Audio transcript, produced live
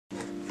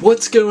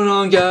What's going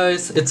on,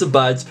 guys? It's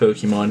Abides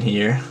Pokemon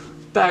here,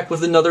 back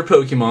with another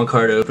Pokemon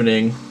card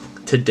opening.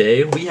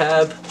 Today we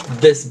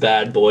have this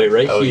bad boy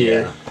right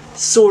here, yeah.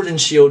 Sword and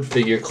Shield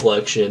figure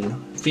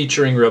collection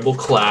featuring Rebel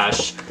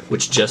Clash,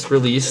 which just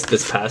released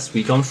this past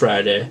week on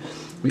Friday.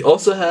 We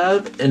also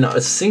have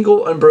a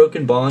single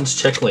Unbroken Bonds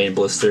check lane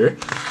blister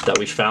that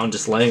we found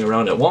just laying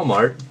around at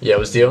Walmart. Yeah, it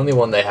was the only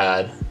one they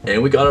had.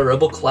 And we got a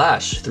Rebel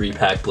Clash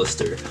 3-pack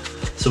blister.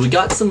 So we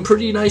got some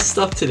pretty nice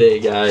stuff today,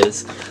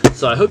 guys.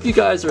 So I hope you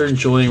guys are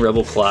enjoying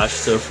Rebel Clash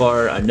so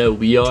far. I know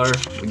we are.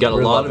 We got a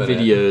lot of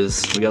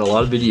videos. We got a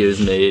lot of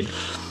videos made.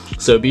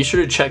 So be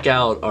sure to check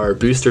out our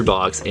booster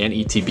box and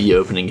ETB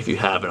opening if you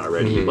haven't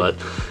already. But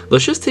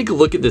let's just take a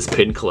look at this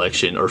pin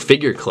collection, or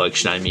figure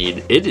collection, I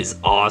mean. It is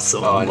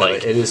awesome. Oh, I know.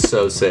 It is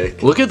so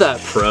sick. Look at that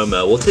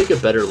promo. We'll take a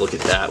better look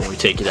at that when we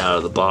take it out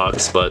of the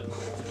box. But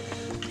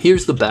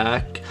here's the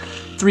back.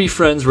 3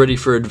 friends ready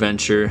for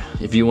adventure.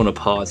 If you want to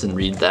pause and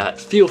read that,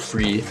 feel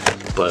free.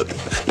 But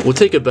we'll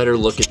take a better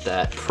look at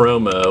that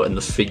promo and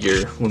the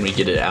figure when we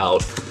get it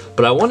out.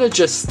 But I want to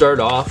just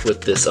start off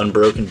with this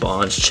Unbroken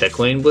Bonds check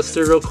lane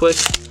blister real quick,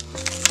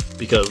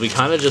 because we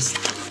kind of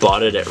just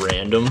bought it at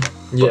random.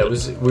 Yeah,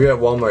 we were at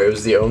Walmart. It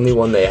was the only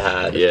one they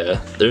had. Yeah,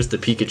 there's the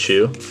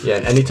Pikachu. Yeah,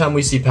 and anytime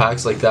we see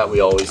packs like that,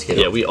 we always get them.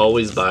 Yeah, we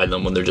always buy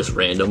them when they're just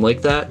random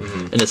like that.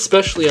 And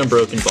especially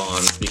Unbroken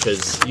Bonds,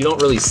 because you don't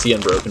really see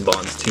Unbroken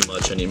Bonds too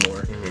much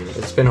anymore.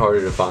 It's been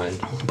harder to find.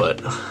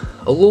 But a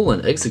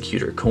Alolan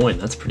Executor coin,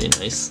 that's pretty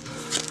nice.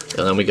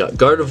 And then we got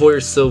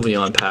Gardevoir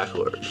Sylveon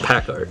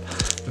pack art.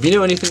 If you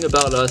know anything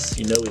about us,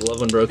 you know we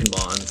love Unbroken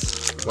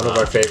Bonds. One of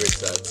our favorite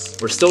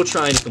sets. We're still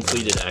trying to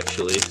complete it,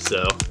 actually,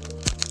 so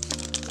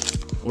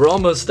we're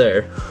almost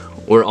there.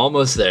 We're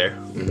almost there.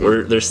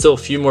 There's still a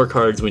few more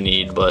cards we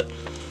need, but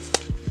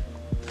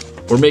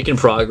we're making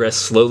progress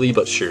slowly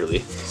but surely.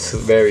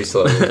 Very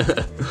slowly.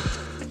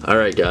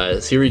 Alright,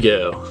 guys, here we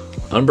go.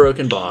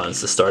 Unbroken Bonds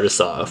to start us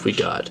off. We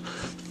got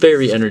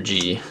Fairy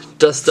Energy,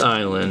 Dust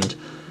Island,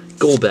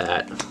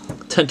 Golbat,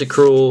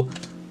 Tentacruel,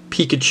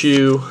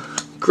 Pikachu,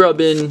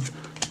 Grubbin,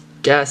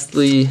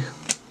 Ghastly,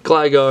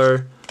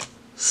 Gligar,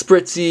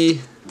 Spritzy,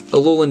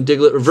 Alolan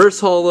Diglett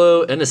Reverse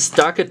Holo, and a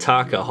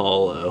Stakataka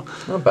Holo.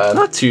 Not bad.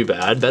 Not too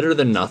bad. Better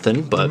than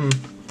nothing, but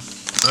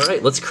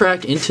alright, let's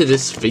crack into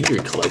this figure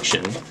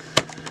collection.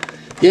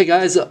 Yeah,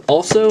 guys,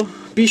 also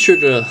be sure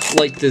to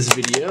like this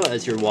video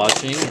as you're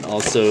watching.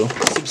 Also,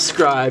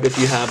 subscribe if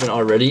you haven't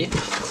already.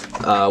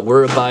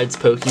 We're Abides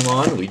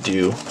Pokemon. We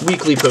do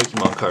weekly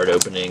Pokemon card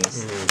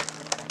openings.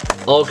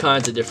 All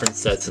kinds of different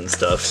sets and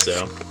stuff,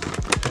 so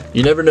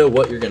you never know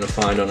what you're going to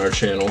find on our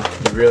channel.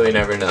 You really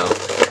never know.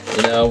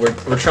 You know,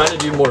 we're trying to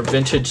do more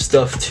vintage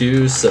stuff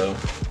too, so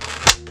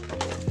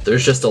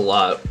there's just a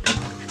lot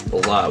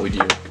we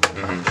do.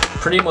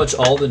 Pretty much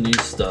all the new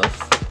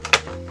stuff.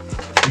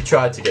 We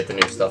tried to get the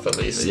new stuff at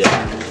least.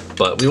 Yeah,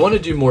 but we want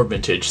to do more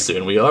vintage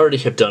soon. We already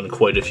have done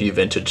quite a few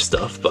vintage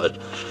stuff, but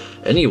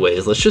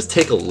anyways, let's just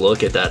take a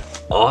look at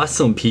that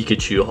awesome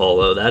Pikachu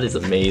holo. That is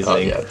amazing. Oh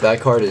yeah, that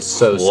card is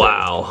so sick.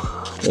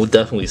 Wow. We'll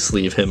definitely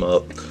sleeve him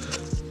up.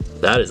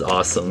 That is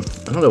awesome.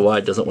 I don't know why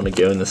it doesn't want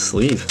to go in the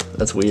sleeve.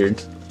 That's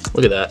weird.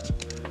 Look at that.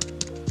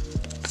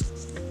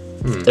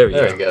 There we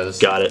go. There it goes.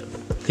 Got it.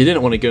 He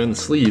didn't want to go in the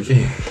sleeve.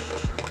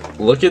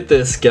 Look at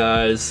this,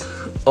 guys.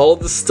 All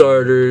the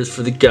starters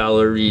for the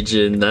Galar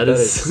region. That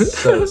is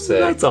so sick.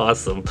 That's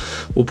awesome.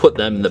 We'll put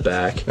them in the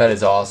back. That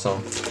is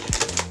awesome.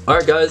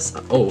 Alright, guys.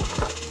 Oh,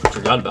 I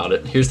forgot about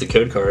it. Here's the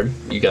code card.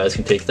 You guys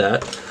can take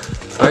that.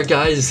 Alright,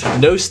 guys.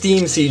 No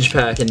Steam Siege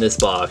pack in this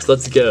box.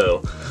 Let's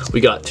go.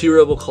 We got 2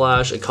 Rebel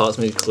Clash, a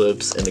Cosmic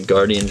Eclipse, and a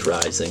Guardians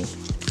Rising.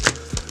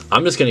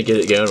 I'm just going to get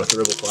it going with the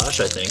Rebel Clash,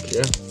 I think.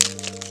 Yeah.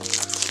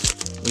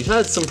 We've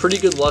had some pretty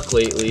good luck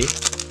lately.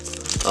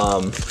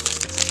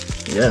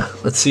 Yeah,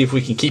 let's see if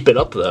we can keep it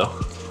up,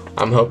 though.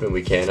 I'm hoping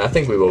we can. I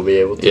think we will be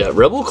able to. Yeah,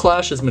 Rebel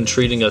Clash has been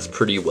treating us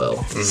pretty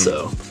well,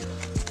 so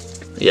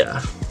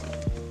yeah.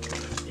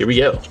 Here we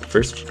go.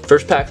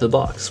 First pack of the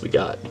box. We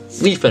got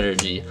Leaf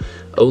Energy,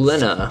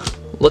 Olena,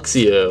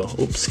 Luxio,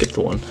 oops, skipped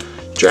one,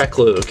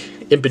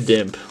 Dracloak,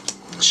 Impidimp,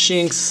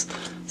 Shinx,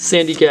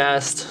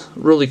 Sandygast,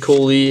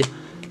 Roly-Poly,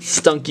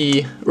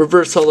 Stunky,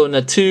 Reverse Holo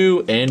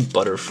Natu, and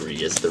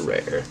Butterfree is the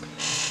rare.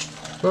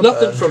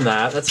 Nothing from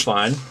that, that's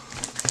fine.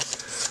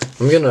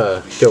 I'm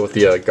gonna go with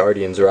the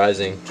Guardians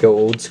Rising. Go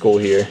old school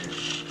here.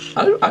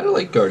 I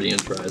like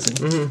Guardians Rising.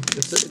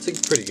 It's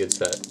a pretty good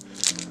set.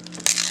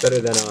 Better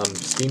than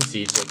Steam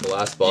Siege like the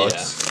last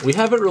box. Yeah, we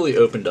haven't really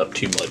opened up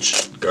too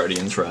much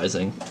Guardians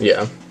Rising.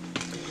 Yeah.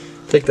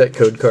 Take that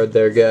code card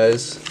there,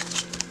 guys.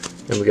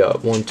 And we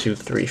got 1, 2,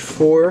 3,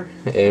 4.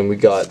 And we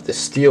got the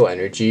Steel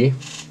Energy,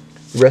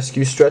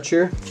 Rescue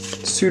Stretcher,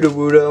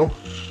 Sudowoodo,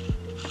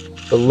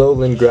 a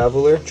Alolan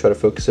Graveler. Try to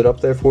focus it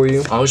up there for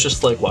you. I was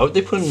just like, why would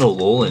they put an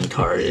Alolan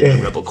card in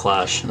a Rebel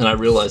Clash? And I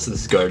realized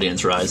this is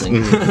Guardians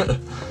Rising.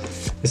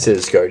 This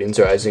is Guardians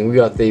Rising. We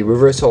got the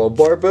Reverse Holo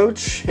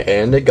Barboach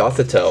and a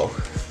Gothitelle.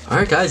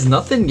 Alright, guys,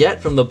 nothing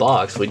yet from the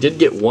box. We did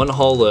get one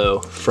holo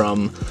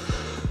from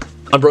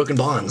Unbroken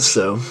Bonds,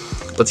 so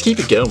let's keep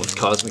it going with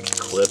Cosmic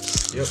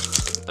Eclipse. Yep.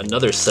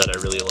 Another set I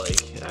really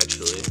like,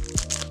 actually.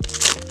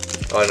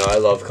 Oh no, I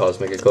love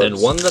Cosmic Eclipse.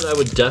 And one that I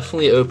would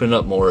definitely open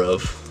up more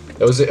of.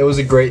 It was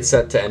a great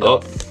set to end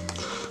up.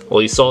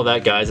 Well, you saw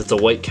that, guys. It's a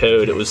white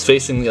code. It was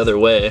facing the other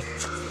way.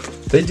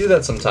 They do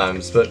that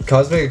sometimes, but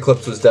Cosmic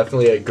Eclipse was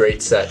definitely a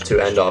great set to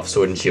end off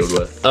Sword and Shield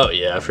with. Oh,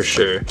 yeah, for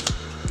sure.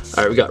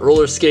 Alright, we got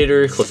Roller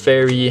Skater,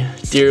 Clefairy,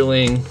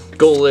 Deerling,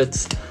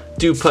 Golett,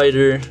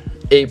 Dewpider,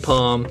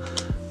 Apom,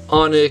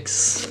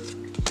 Onyx,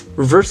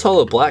 Reverse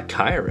Hollow Black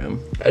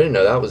Kyurem. I didn't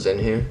know that was in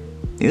here.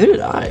 Neither did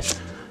I.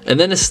 And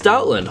then a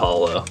Stoutland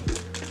Hollow.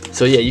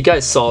 So yeah, you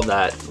guys saw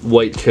that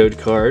white code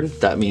card.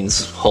 That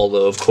means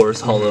Hollow, of course.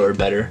 Hollow or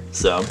better.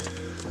 So.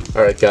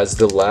 Alright, guys,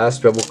 the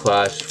last Rebel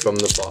Clash from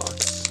the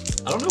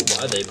box. I don't know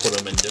why they put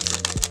them in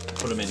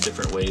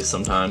different ways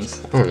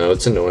sometimes. I don't know,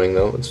 it's annoying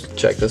though. Let's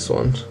check this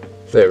one.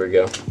 There we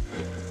go.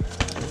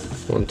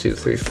 1, 2,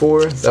 3,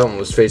 4. That one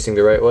was facing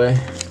the right way.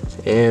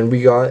 And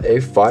we got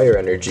a Fire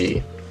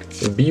Energy,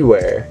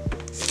 Beware,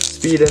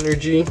 Speed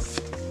Energy,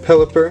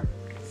 Pelipper,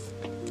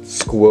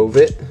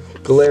 Squovit,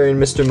 Galarian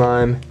Mr.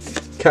 Mime,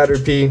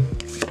 Caterpie,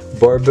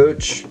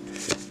 Barboach,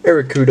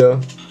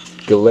 Arrokuda,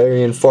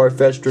 Galarian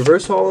Farfetch'd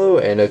Reverse Hollow,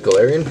 and a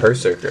Galarian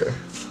Berserker.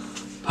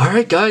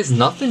 Alright guys,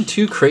 nothing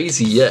too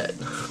crazy yet,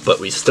 but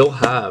we still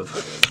have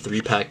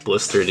 3-pack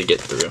blister to get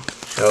through.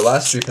 Our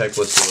last 3-pack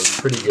blister was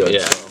pretty good.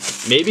 Yeah,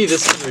 so. maybe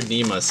this can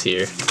redeem us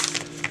here.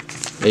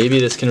 Maybe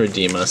this can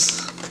redeem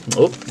us.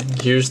 Oh,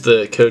 here's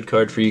the code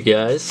card for you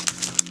guys.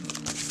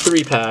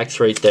 3 packs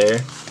right there.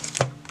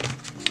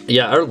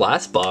 Yeah, our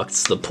last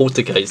box, the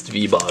Poltergeist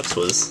V-Box,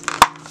 was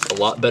a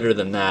lot better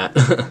than that.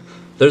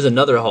 There's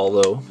another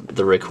Hollow,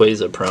 the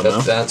Rayquaza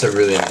promo. That's a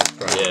really nice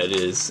promo. Yeah, it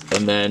is.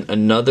 And then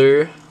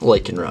another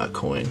Lycanroc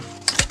coin.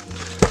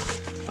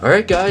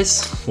 Alright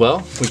guys,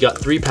 well, we got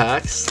 3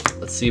 packs.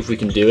 Let's see if we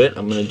can do it.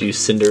 I'm going to do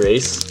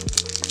Cinderace.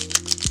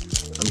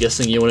 I'm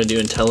guessing you want to do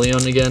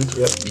Inteleon again?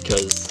 Yep.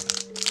 Because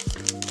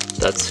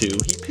that's who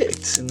he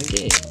picks in the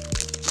game.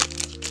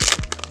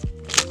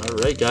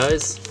 Alright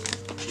guys.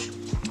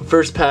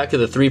 First pack of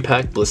the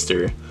 3-pack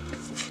blister.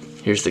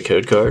 Here's the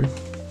code card.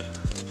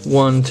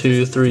 1,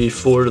 2, 3,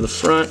 4 to the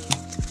front.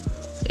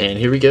 And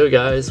here we go,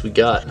 guys. We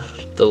got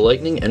the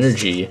Lightning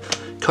Energy,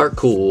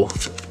 Karkul,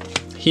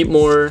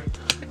 Heatmore,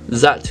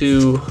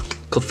 Xatu,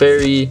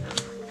 Clefairy,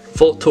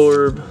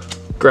 Voltorb,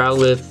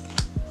 Growlithe,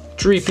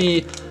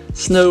 Dreepy,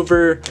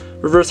 Snover,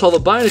 Reverse Hollow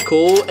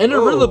Binacle, and a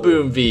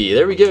Rillaboom V.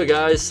 There we go,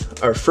 guys.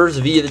 Our first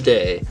V of the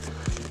day.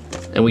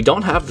 And we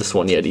don't have this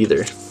one yet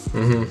either.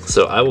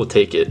 So I will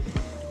take it.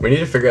 We need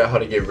to figure out how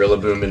to get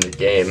Rillaboom in the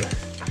game.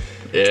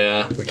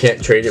 Yeah. We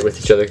can't trade it with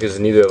each other because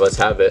neither of us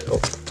have it. Oh,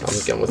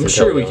 I'm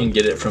sure we can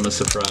get it from a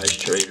surprise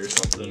trade or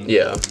something.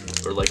 Yeah.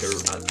 Or like I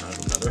don't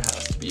know, there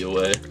has to be a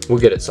way. We'll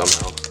get it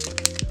somehow.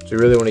 So we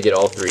really want to get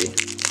all 3.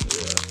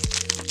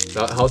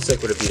 Yeah. How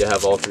sick would it be to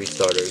have all 3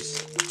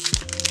 starters?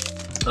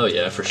 Oh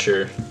yeah, for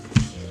sure.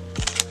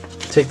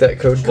 Take that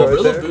code card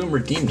Well, there. Rillaboom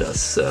redeemed us,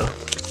 so.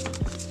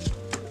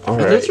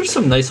 Alright. And those are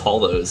some nice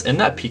hollows, and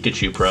that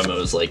Pikachu promo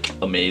is like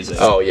amazing.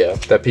 Oh yeah,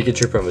 that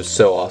Pikachu promo is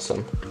so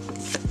awesome.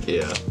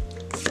 Yeah.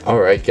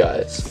 Alright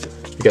guys,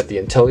 we got the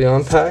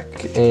Inteleon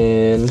pack,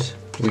 and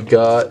we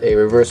got a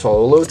Reverse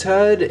Hollow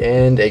Lotad,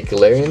 and a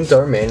Galarian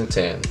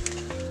Darmanitan.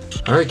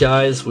 Alright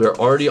guys, we're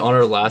already on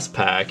our last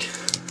pack,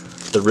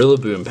 the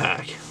Rillaboom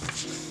pack.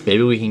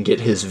 Maybe we can get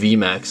his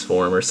VMAX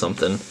form or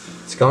something.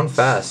 It's gone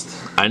fast.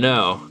 I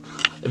know.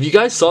 If you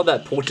guys saw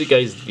that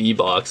Poltergeist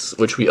V-Box,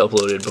 which we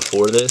uploaded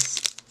before this,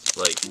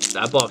 like,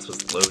 that box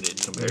was loaded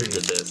compared to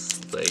this.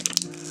 Like,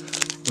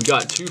 we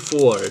got 2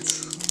 full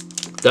arts.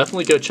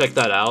 Definitely go check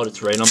that out.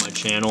 It's right on my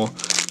channel.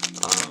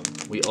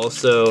 We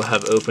also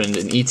have opened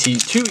an 2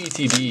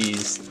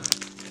 ETBs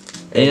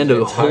and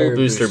a whole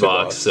booster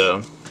box.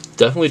 So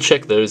definitely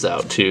check those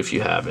out too if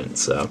you haven't.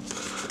 So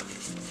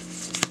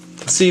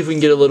let's see if we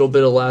can get a little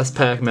bit of last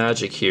pack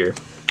magic here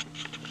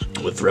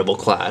with Rebel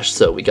Clash.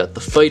 So we got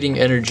the Fighting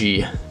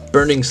Energy,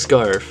 Burning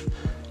Scarf,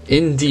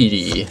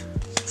 Indeedee,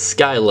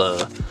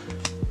 Skyla,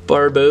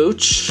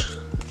 Barboach,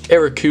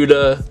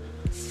 Arrokuda.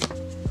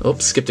 Oh,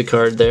 skipped a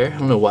card there. I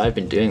don't know why I've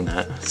been doing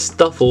that.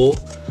 Stuffle,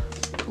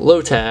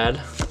 Lotad,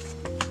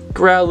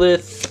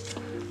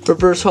 Growlithe,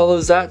 Reverse Hollow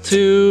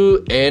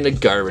Xatu, and a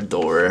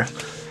Garbodor.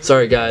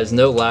 Sorry guys,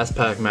 no last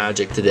pack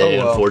magic today,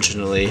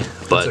 unfortunately.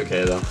 But it's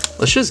okay though.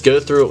 Let's just go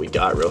through what we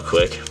got real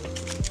quick.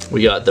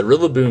 We got the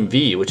Rillaboom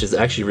V, which is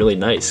actually really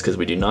nice because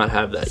we do not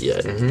have that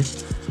yet.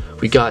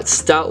 We got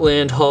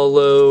Stoutland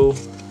Hollow,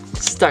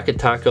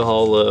 Stakataka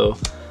Hollow,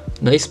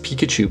 nice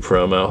Pikachu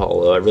promo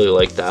Hollow. I really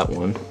like that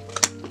one.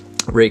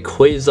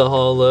 Rayquaza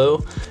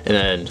Hollow, and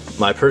then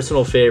my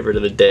personal favorite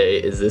of the day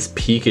is this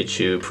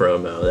Pikachu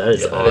promo. That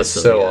is awesome, that is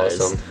so guys.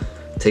 awesome.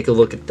 Take a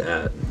look at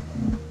that.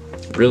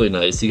 Really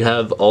nice. You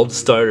have all the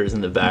starters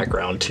in the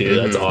background too.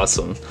 That's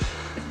awesome.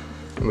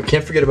 And we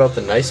can't forget about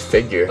the nice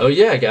figure. Oh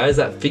yeah, guys,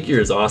 that figure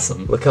is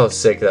awesome. Look how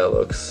sick that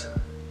looks.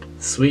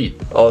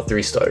 Sweet. All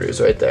 3 starters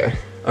right there.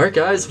 Alright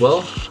guys,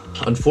 well,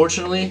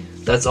 unfortunately,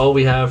 that's all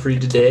we have for you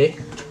today.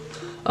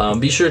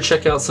 Be sure to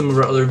check out some of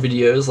our other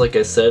videos. Like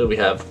I said, we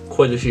have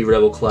quite a few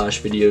Rebel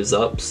Clash videos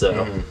up,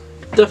 so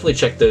definitely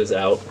check those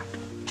out.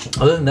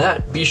 Other than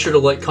that, be sure to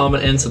like,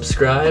 comment, and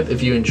subscribe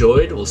if you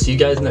enjoyed. We'll see you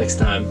guys next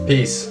time.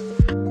 Peace.